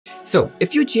So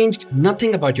if you changed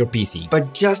nothing about your PC,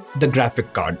 but just the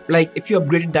graphic card, like if you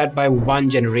upgraded that by one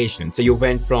generation, so you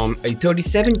went from a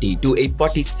 3070 to a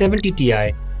 4070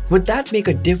 Ti, would that make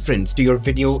a difference to your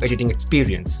video editing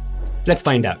experience? Let's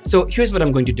find out. So here's what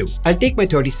I'm going to do. I'll take my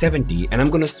 3070 and I'm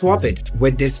going to swap it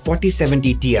with this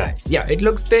 4070 Ti. Yeah, it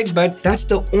looks big, but that's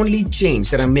the only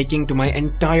change that I'm making to my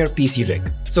entire PC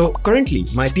rig. So currently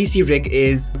my PC rig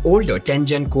is older 10th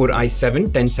Gen Core i7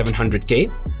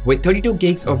 10700K with 32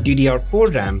 gigs of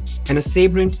DDR4 RAM and a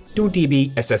Sabrent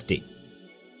 2TB SSD.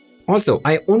 Also,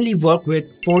 I only work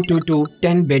with 422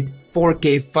 10-bit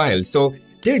 4K files, so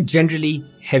they're generally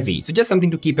heavy. So just something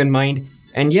to keep in mind.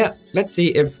 And yeah, let's see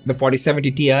if the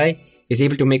 4070 Ti is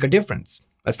able to make a difference.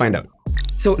 Let's find out.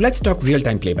 So let's talk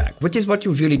real-time playback, which is what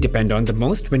you really depend on the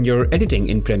most when you're editing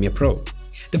in Premiere Pro.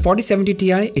 The 4070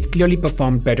 Ti, it clearly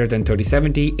performed better than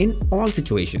 3070 in all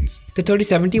situations. The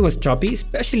 3070 was choppy,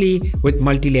 especially with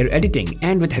multi-layer editing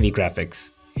and with heavy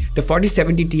graphics. The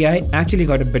 4070 Ti actually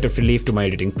got a bit of relief to my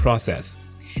editing process.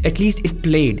 At least it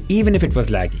played even if it was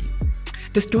laggy.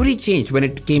 The story changed when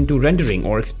it came to rendering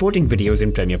or exporting videos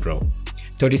in Premiere Pro.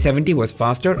 3070 was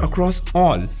faster across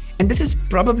all, and this is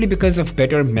probably because of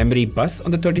better memory bus on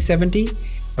the 3070.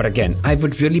 But again, I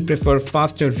would really prefer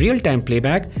faster real-time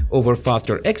playback over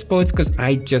faster exports because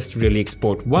I just really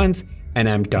export once and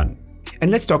I'm done.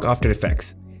 And let's talk After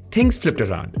Effects. Things flipped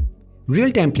around.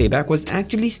 Real-time playback was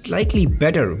actually slightly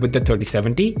better with the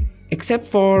 3070, except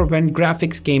for when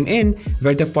graphics came in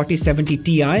where the 4070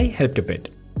 Ti helped a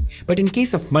bit. But in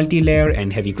case of multi-layer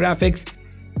and heavy graphics,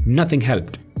 nothing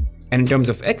helped. And in terms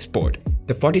of export,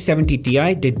 the 4070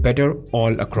 Ti did better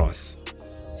all across.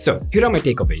 So here are my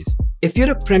takeaways. If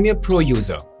you're a Premiere Pro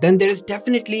user, then there is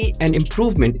definitely an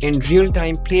improvement in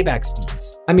real-time playback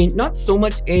speeds. I mean, not so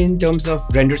much in terms of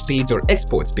render speeds or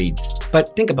export speeds,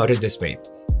 but think about it this way.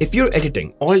 If you're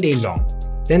editing all day long,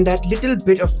 then that little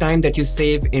bit of time that you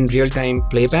save in real-time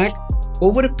playback,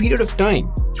 over a period of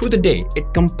time, through the day,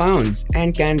 it compounds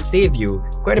and can save you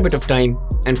quite a bit of time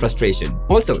and frustration.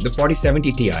 Also, the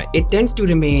 4070 Ti, it tends to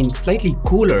remain slightly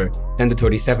cooler than the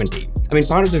 3070. I mean,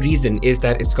 part of the reason is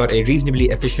that it's got a reasonably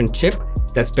efficient chip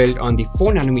that's built on the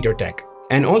 4nm tech.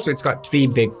 And also it's got 3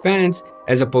 big fans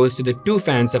as opposed to the 2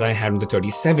 fans that I had on the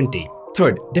 3070.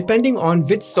 Third, depending on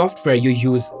which software you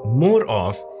use more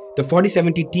of, the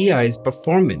 4070 Ti's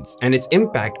performance and its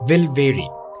impact will vary.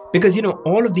 Because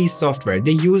all of these software,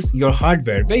 they use your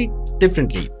hardware very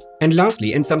differently. And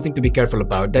lastly, and something to be careful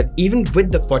about, that even with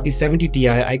the 4070 Ti,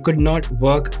 I could not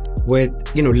work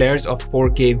with layers of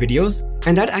 4K videos.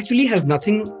 And that actually has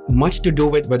nothing much to do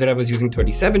with whether I was using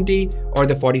 3070 or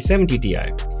the 4070 Ti.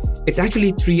 It's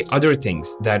actually 3 other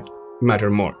things that matter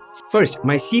more. First,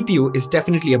 my CPU is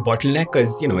definitely a bottleneck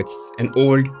because it's an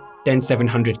old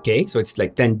 10700K, so it's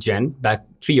like 10th gen back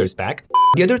 3 years back.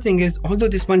 The other thing is, although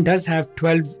this one does have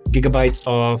 12 gigabytes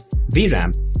of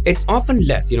VRAM, it's often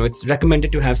less. It's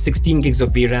recommended to have 16 gigs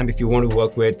of VRAM if you want to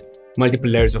work with multiple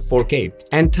layers of 4K.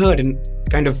 And third, and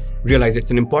kind of realize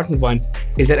it's an important one,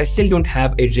 is that I still don't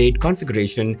have a RAID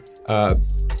configuration to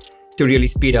really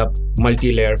speed up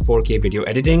multi-layer 4K video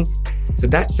editing. So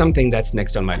that's something that's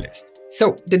next on my list.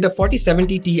 So did the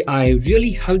 4070 Ti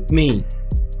really help me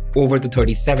over the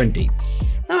 3070?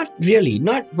 Not really,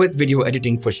 not with video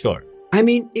editing for sure. I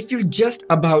mean, if you're just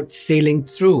about sailing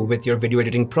through with your video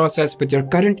editing process with your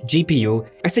current GPU,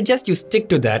 I suggest you stick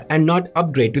to that and not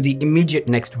upgrade to the immediate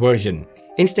next version.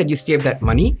 Instead, you save that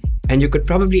money and you could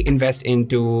probably invest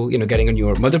into, getting a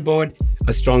newer motherboard,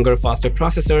 a stronger, faster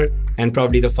processor, and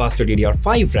probably the faster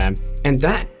DDR5 RAM. And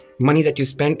that money that you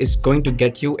spend is going to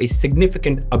get you a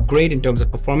significant upgrade in terms of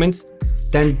performance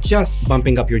than just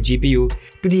bumping up your GPU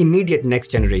to the immediate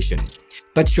next generation.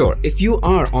 But sure, if you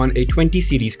are on a 20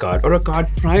 series card or a card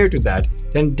prior to that,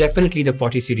 then definitely the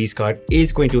 40 series card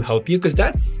is going to help you because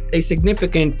that's a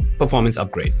significant performance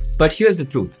upgrade. But here's the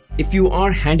truth. If you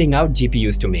are handing out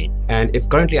GPUs to me, and if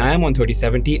currently I am on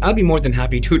 3070, I'll be more than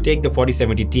happy to take the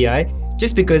 4070 Ti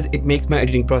just because it makes my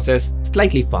editing process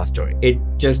slightly faster. It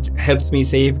just helps me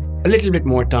save a little bit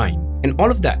more time. And all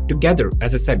of that together,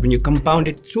 as I said, when you compound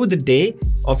it through the day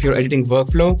of your editing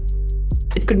workflow,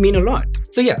 it could mean a lot.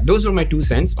 So yeah, those are my 2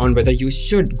 cents on whether you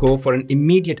should go for an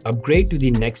immediate upgrade to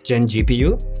the next gen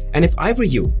GPU. And if I were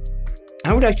you,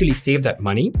 I would actually save that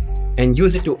money and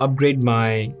use it to upgrade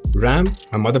my RAM,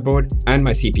 my motherboard, and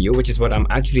my CPU, which is what I'm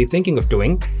actually thinking of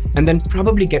doing. And then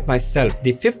probably get myself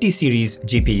the 50 series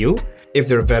GPU if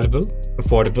they're available,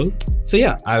 affordable. So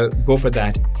yeah, I'll go for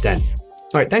that then.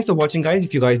 All right, thanks for watching, guys.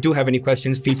 If you guys do have any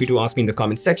questions, feel free to ask me in the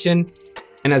comment section.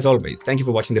 And as always, thank you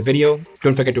for watching the video.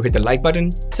 Don't forget to hit the like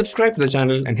button, subscribe to the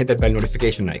channel, and hit that bell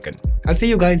notification icon. I'll see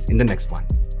you guys in the next one.